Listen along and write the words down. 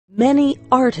Many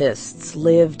artists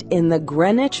lived in the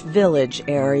Greenwich Village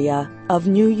area of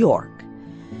New York.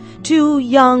 Two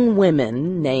young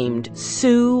women named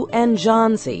Sue and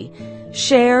Johnsy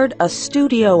shared a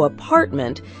studio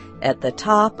apartment at the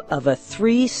top of a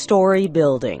 3-story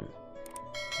building.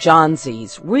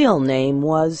 Johnsy's real name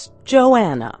was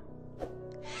Joanna.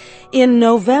 In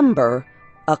November,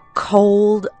 a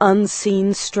cold,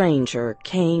 unseen stranger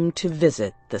came to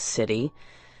visit the city.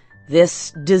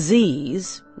 This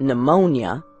disease,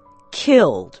 pneumonia,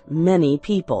 killed many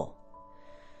people.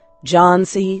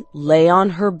 Johnsy lay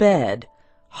on her bed,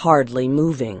 hardly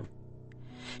moving.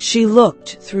 She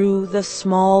looked through the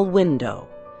small window.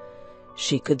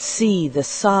 She could see the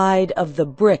side of the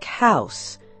brick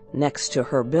house next to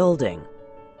her building.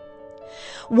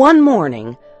 One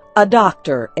morning, a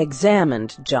doctor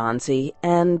examined Johnsy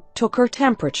and took her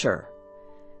temperature.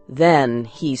 Then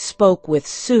he spoke with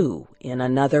Sue in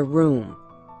another room.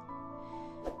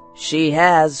 "She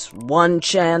has one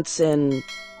chance in,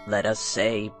 let us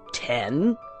say,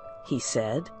 10, he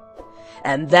said,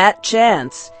 "and that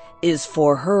chance is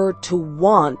for her to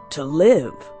want to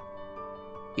live.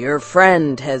 Your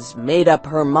friend has made up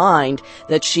her mind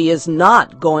that she is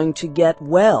not going to get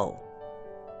well.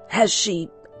 Has she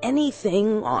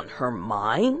anything on her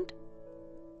mind?"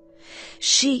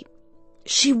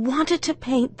 She wanted to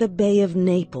paint the Bay of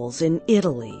Naples in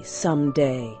Italy some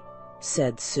day,"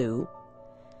 said Sue.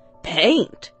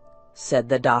 "Paint?" said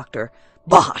the doctor.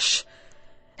 "Bosh!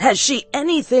 Has she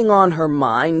anything on her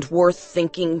mind worth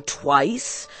thinking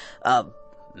twice? A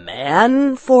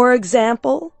man, for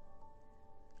example?"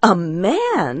 "A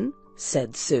man?"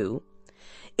 said Sue.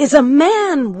 "Is a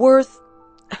man worth—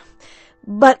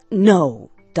 But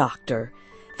no, doctor,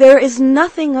 there is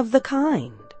nothing of the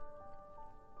kind."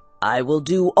 "I will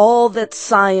do all that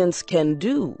science can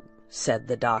do," said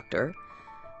the doctor.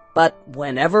 "But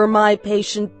whenever my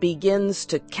patient begins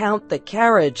to count the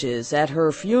carriages at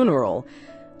her funeral,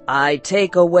 I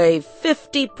take away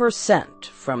 50%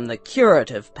 from the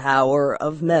curative power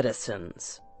of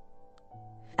medicines."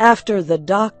 After the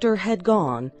doctor had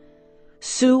gone,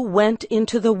 Sue went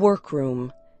into the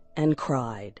workroom and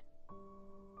cried.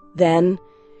 Then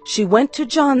she went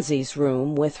to Johnsy's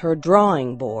room with her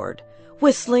drawing board,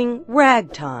 whistling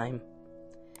ragtime.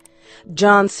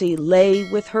 Johnsy lay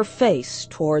with her face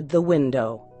toward the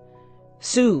window.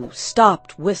 Sue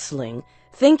stopped whistling,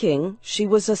 thinking she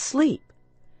was asleep.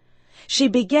 She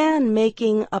began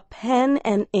making a pen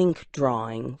and ink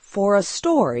drawing for a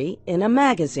story in a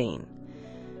magazine.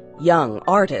 Young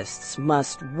artists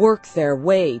must work their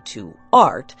way to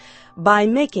art by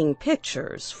making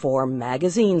pictures for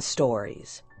magazine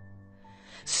stories.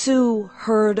 Sue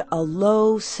heard a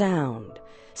low sound,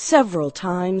 several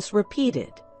times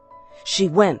repeated. She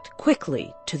went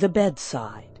quickly to the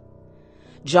bedside.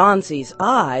 Johnsy's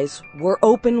eyes were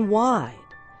open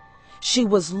wide. She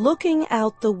was looking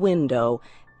out the window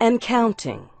and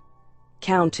counting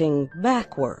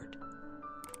backward.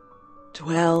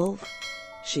 12,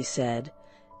 she said,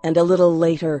 and a little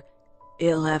later,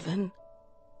 11,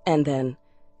 and then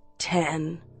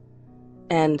 10,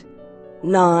 and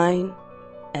 9,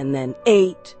 and then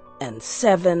 8 and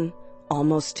 7,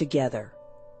 almost together.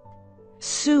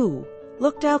 Sue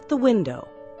looked out the window.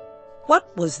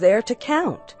 What was there to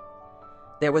count?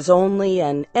 There was only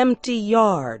an empty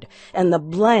yard and the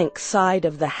blank side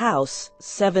of the house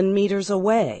 7 meters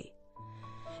away.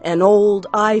 An old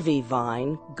ivy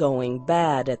vine, going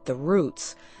bad at the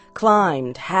roots,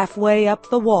 climbed halfway up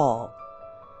the wall.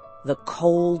 The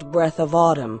cold breath of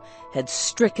autumn had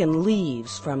stricken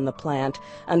leaves from the plant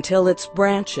until its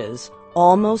branches,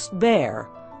 almost bare,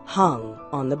 hung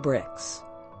on the bricks.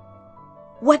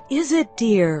 "What is it,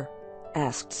 dear?"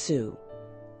 asked Sue.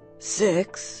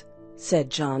 6,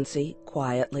 said Johnsy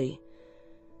quietly.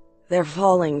 "They're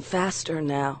falling faster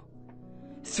now.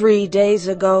 3 days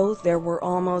ago there were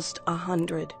almost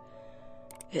 100.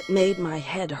 It made my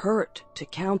head hurt to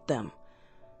count them.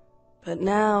 But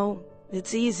now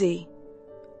it's easy.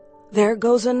 There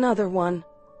goes another one.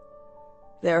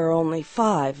 There are only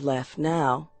 5 left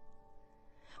now."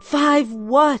 "5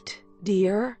 what,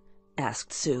 dear?"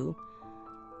 asked Sue.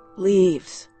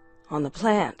 "Leaves on the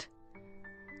plant.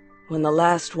 When the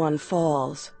last one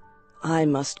falls, I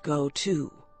must go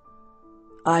too.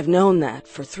 I've known that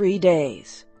for 3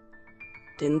 days.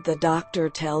 Didn't the doctor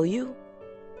tell you?"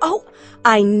 "Oh,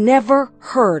 I never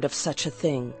heard of such a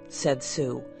thing," said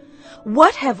Sue.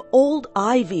 "What have old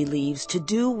ivy leaves to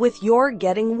do with your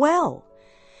getting well?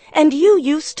 And you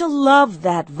used to love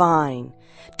that vine.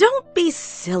 Don't be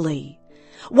silly.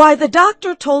 Why, the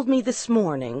doctor told me this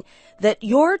morning that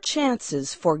your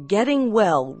chances for getting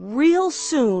well real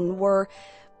soon were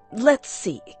let's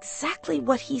see exactly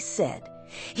what he said.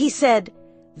 He said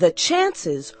the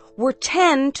chances were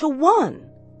 10 to 1.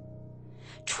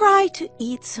 Try to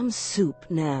eat some soup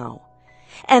now,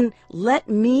 and let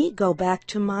me go back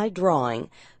to my drawing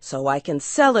so I can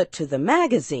sell it to the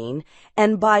magazine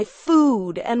and buy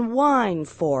food and wine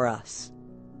for us."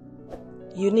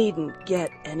 "You needn't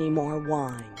get any more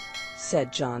wine,"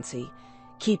 said Johnsy,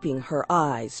 keeping her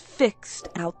eyes fixed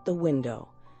out the window.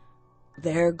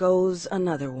 "There goes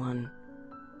another one.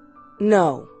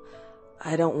 No,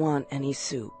 I don't want any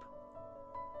soup.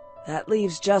 That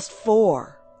leaves just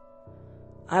 4.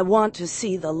 I want to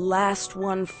see the last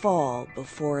one fall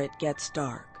before it gets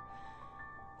dark.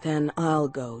 Then I'll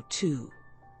go too."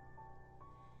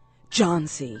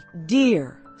 "Johnsy,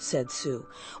 dear," said Sue,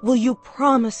 "will you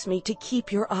promise me to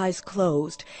keep your eyes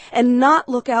closed and not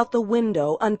look out the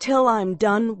window until I'm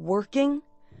done working?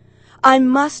 I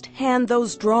must hand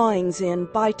those drawings in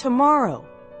by tomorrow."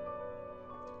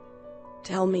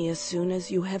 "Tell me as soon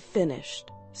as you have finished,"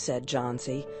 said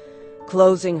Johnsy,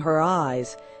 closing her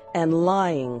eyes and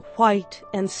lying white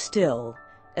and still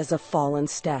as a fallen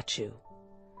statue.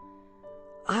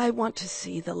 "I want to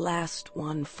see the last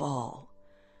one fall.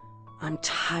 I'm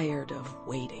tired of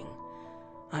waiting.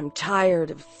 I'm tired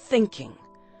of thinking.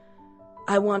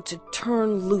 I want to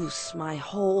turn loose my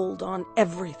hold on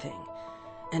everything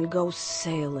and go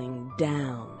sailing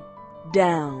down,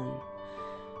 down,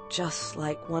 just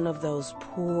like one of those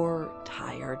poor,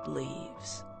 tired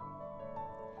leaves."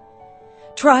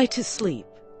 "Try to sleep,"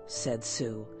 said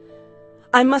Sue.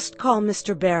 "I must call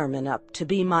Mr. Behrman up to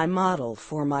be my model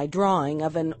for my drawing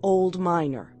of an old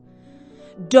miner.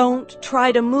 Don't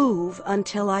try to move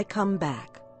until I come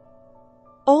back."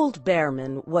 Old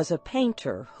Behrman was a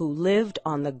painter who lived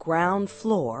on the ground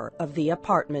floor of the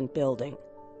apartment building.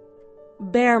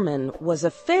 Behrman was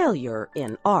a failure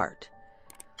in art.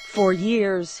 For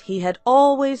years he had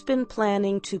always been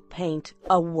planning to paint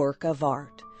a work of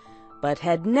art, but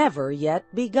had never yet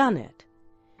begun it.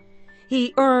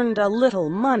 He earned a little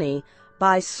money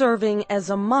by serving as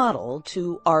a model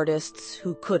to artists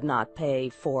who could not pay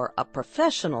for a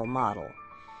professional model.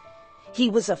 He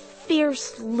was a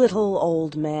fierce little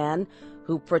old man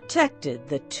who protected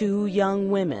the 2 young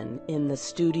women in the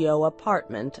studio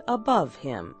apartment above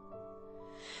him.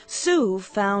 Sue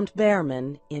found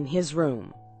Behrman in his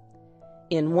room.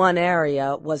 In one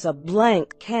area was a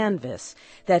blank canvas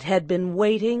that had been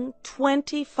waiting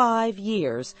 25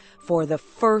 years for the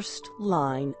first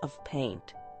line of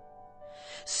paint.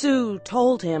 Sue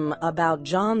told him about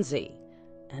Johnsy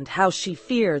and how she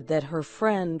feared that her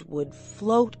friend would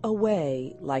float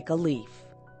away like a leaf.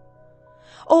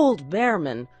 Old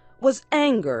Behrman was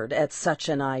angered at such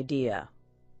an idea.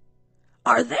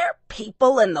 "Are there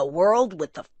people in the world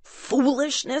with the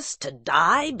foolishness to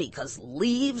die because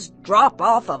leaves drop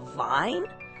off a vine?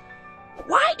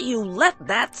 Why do you let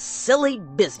that silly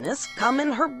business come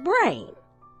in her brain?"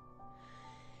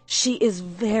 "She is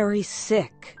very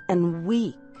sick and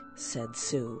weak," said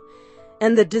Sue,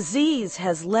 "and the disease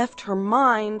has left her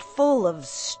mind full of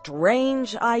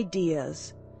strange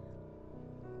ideas."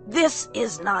 "This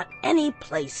is not any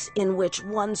place in which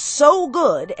one so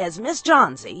good as Miss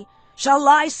Johnsy shall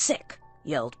lie sick,"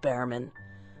 yelled Behrman.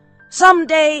 "Some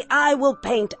day I will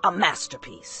paint a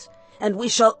masterpiece, and we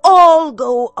shall all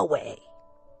go away."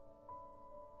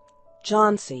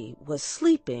 Johnsy was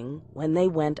sleeping when they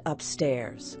went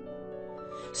upstairs.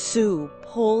 Sue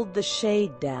pulled the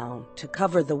shade down to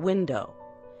cover the window.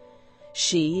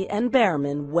 She and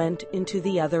Behrman went into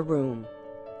the other room.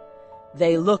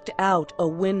 They looked out a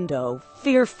window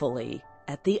fearfully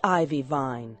at the ivy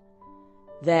vine.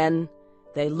 Then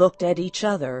they looked at each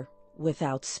other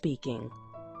without speaking.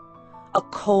 A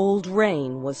cold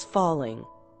rain was falling,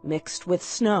 mixed with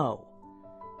snow.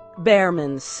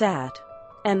 Behrman sat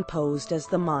and posed as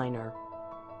the miner.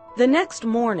 The next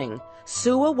morning,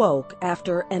 Sue awoke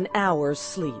after an hour's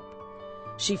sleep.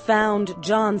 She found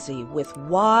Johnsy with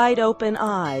wide-open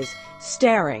eyes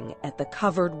staring at the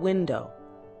covered window.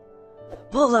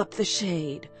 "Pull up the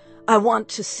shade. I want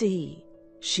to see,"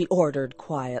 she ordered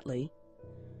quietly.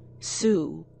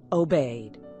 Sue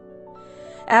obeyed.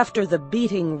 After the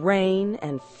beating rain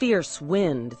and fierce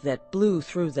wind that blew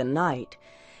through the night,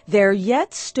 there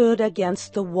yet stood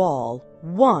against the wall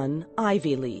one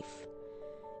ivy leaf.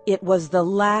 It was the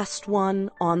last one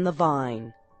on the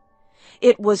vine.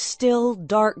 It was still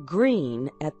dark green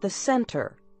at the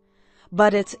center,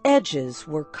 but its edges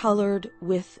were colored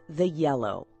with the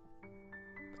yellow.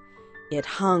 It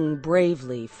hung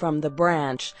bravely from the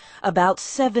branch about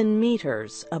 7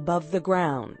 meters above the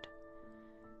ground.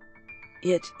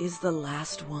 "It is the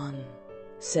last one,"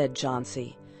 said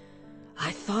Johnsy. I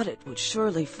thought it would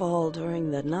surely fall during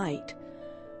the night.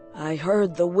 I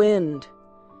heard the wind.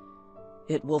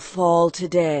 It will fall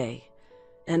today,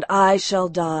 and I shall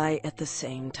die at the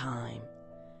same time."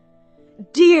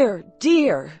 "Dear,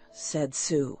 dear," said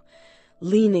Sue,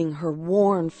 leaning her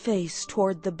worn face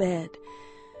toward the bed,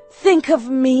 "think of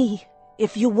me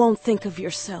if you won't think of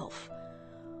yourself.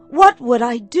 What would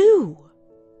I do?"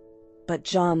 But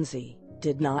Johnsy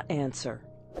did not answer.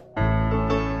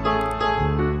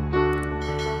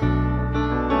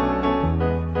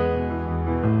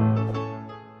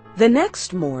 The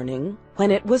next morning,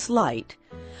 when it was light,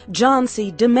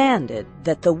 Johnsy demanded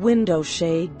that the window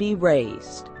shade be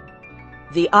raised.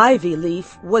 The ivy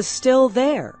leaf was still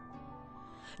there.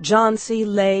 Johnsy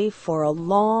lay for a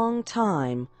long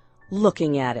time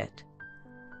looking at it.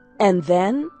 And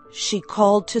then she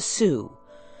called to Sue,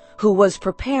 who was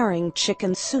preparing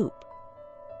chicken soup.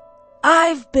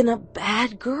 "I've been a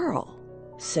bad girl,"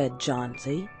 said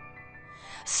Johnsy.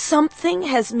 "Something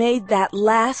has made that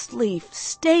last leaf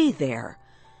stay there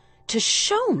to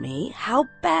show me how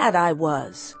bad I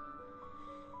was.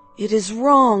 It is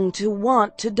wrong to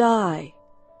want to die.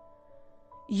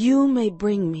 You may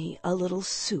bring me a little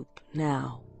soup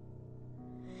now."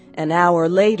 An hour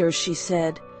later she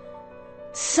said,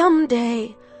 "Some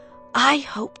day I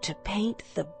hope to paint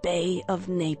the Bay of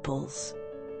Naples."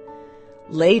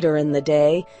 Later in the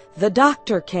day, the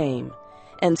doctor came,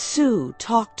 and Sue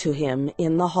talked to him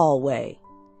in the hallway.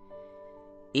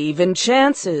 "Even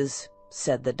chances,"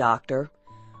 said the doctor.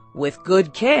 "With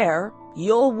good care,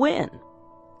 you'll win.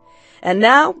 And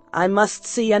now I must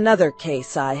see another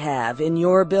case I have in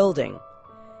your building.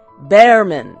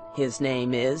 Behrman, his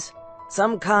name is.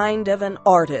 Some kind of an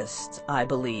artist, I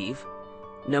believe.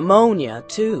 Pneumonia,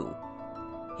 too.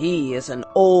 He is an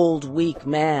old, weak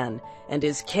man, and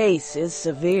his case is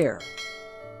severe.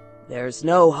 There's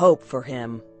no hope for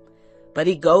him, but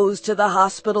he goes to the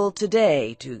hospital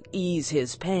today to ease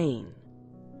his pain."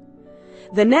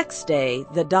 The next day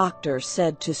the doctor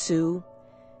said to Sue,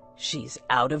 "She's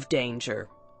out of danger.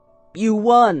 You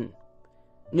won.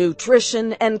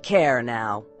 Nutrition and care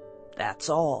now. That's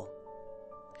all."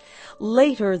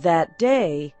 Later that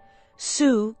day,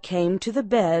 Sue came to the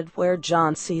bed where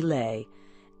Johnsy lay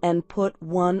and put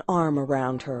one arm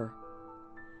around her.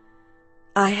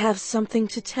 "I have something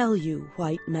to tell you,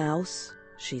 White Mouse,"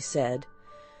 she said.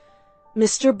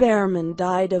 "Mr. Behrman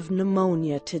died of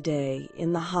pneumonia today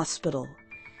in the hospital.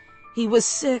 He was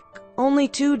sick only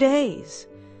 2 days.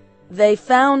 They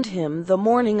found him the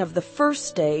morning of the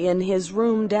first day in his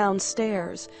room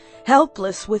downstairs,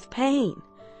 helpless with pain.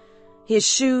 His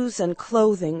shoes and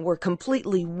clothing were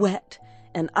completely wet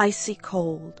and icy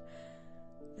cold.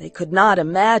 They could not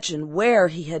imagine where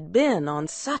he had been on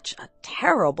such a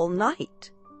terrible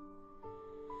night.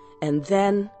 And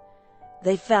then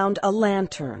they found a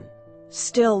lantern,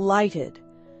 still lighted,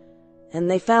 and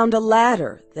they found a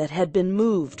ladder that had been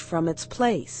moved from its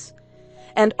place,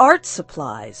 and art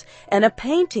supplies and a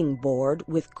painting board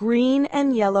with green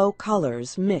and yellow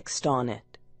colors mixed on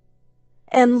it.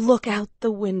 And look out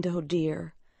the window,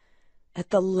 dear, at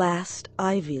the last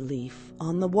ivy leaf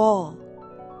on the wall.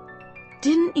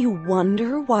 Didn't you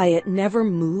wonder why it never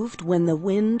moved when the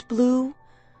wind blew?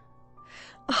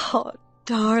 Oh,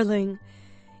 darling,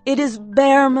 it is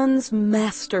Behrman's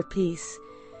masterpiece.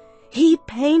 He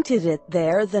painted it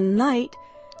there the night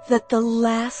that the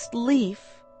last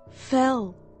leaf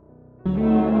fell."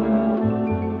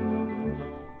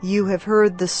 You have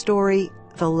heard the story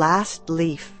The Last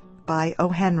Leaf by O.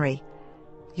 Henry.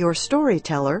 Your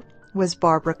storyteller was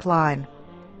Barbara Klein.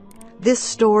 This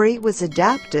story was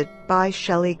adapted by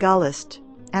Shelley Gullist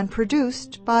and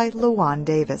produced by Luan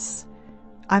Davis.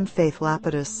 I'm Faith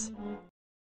Lapidus.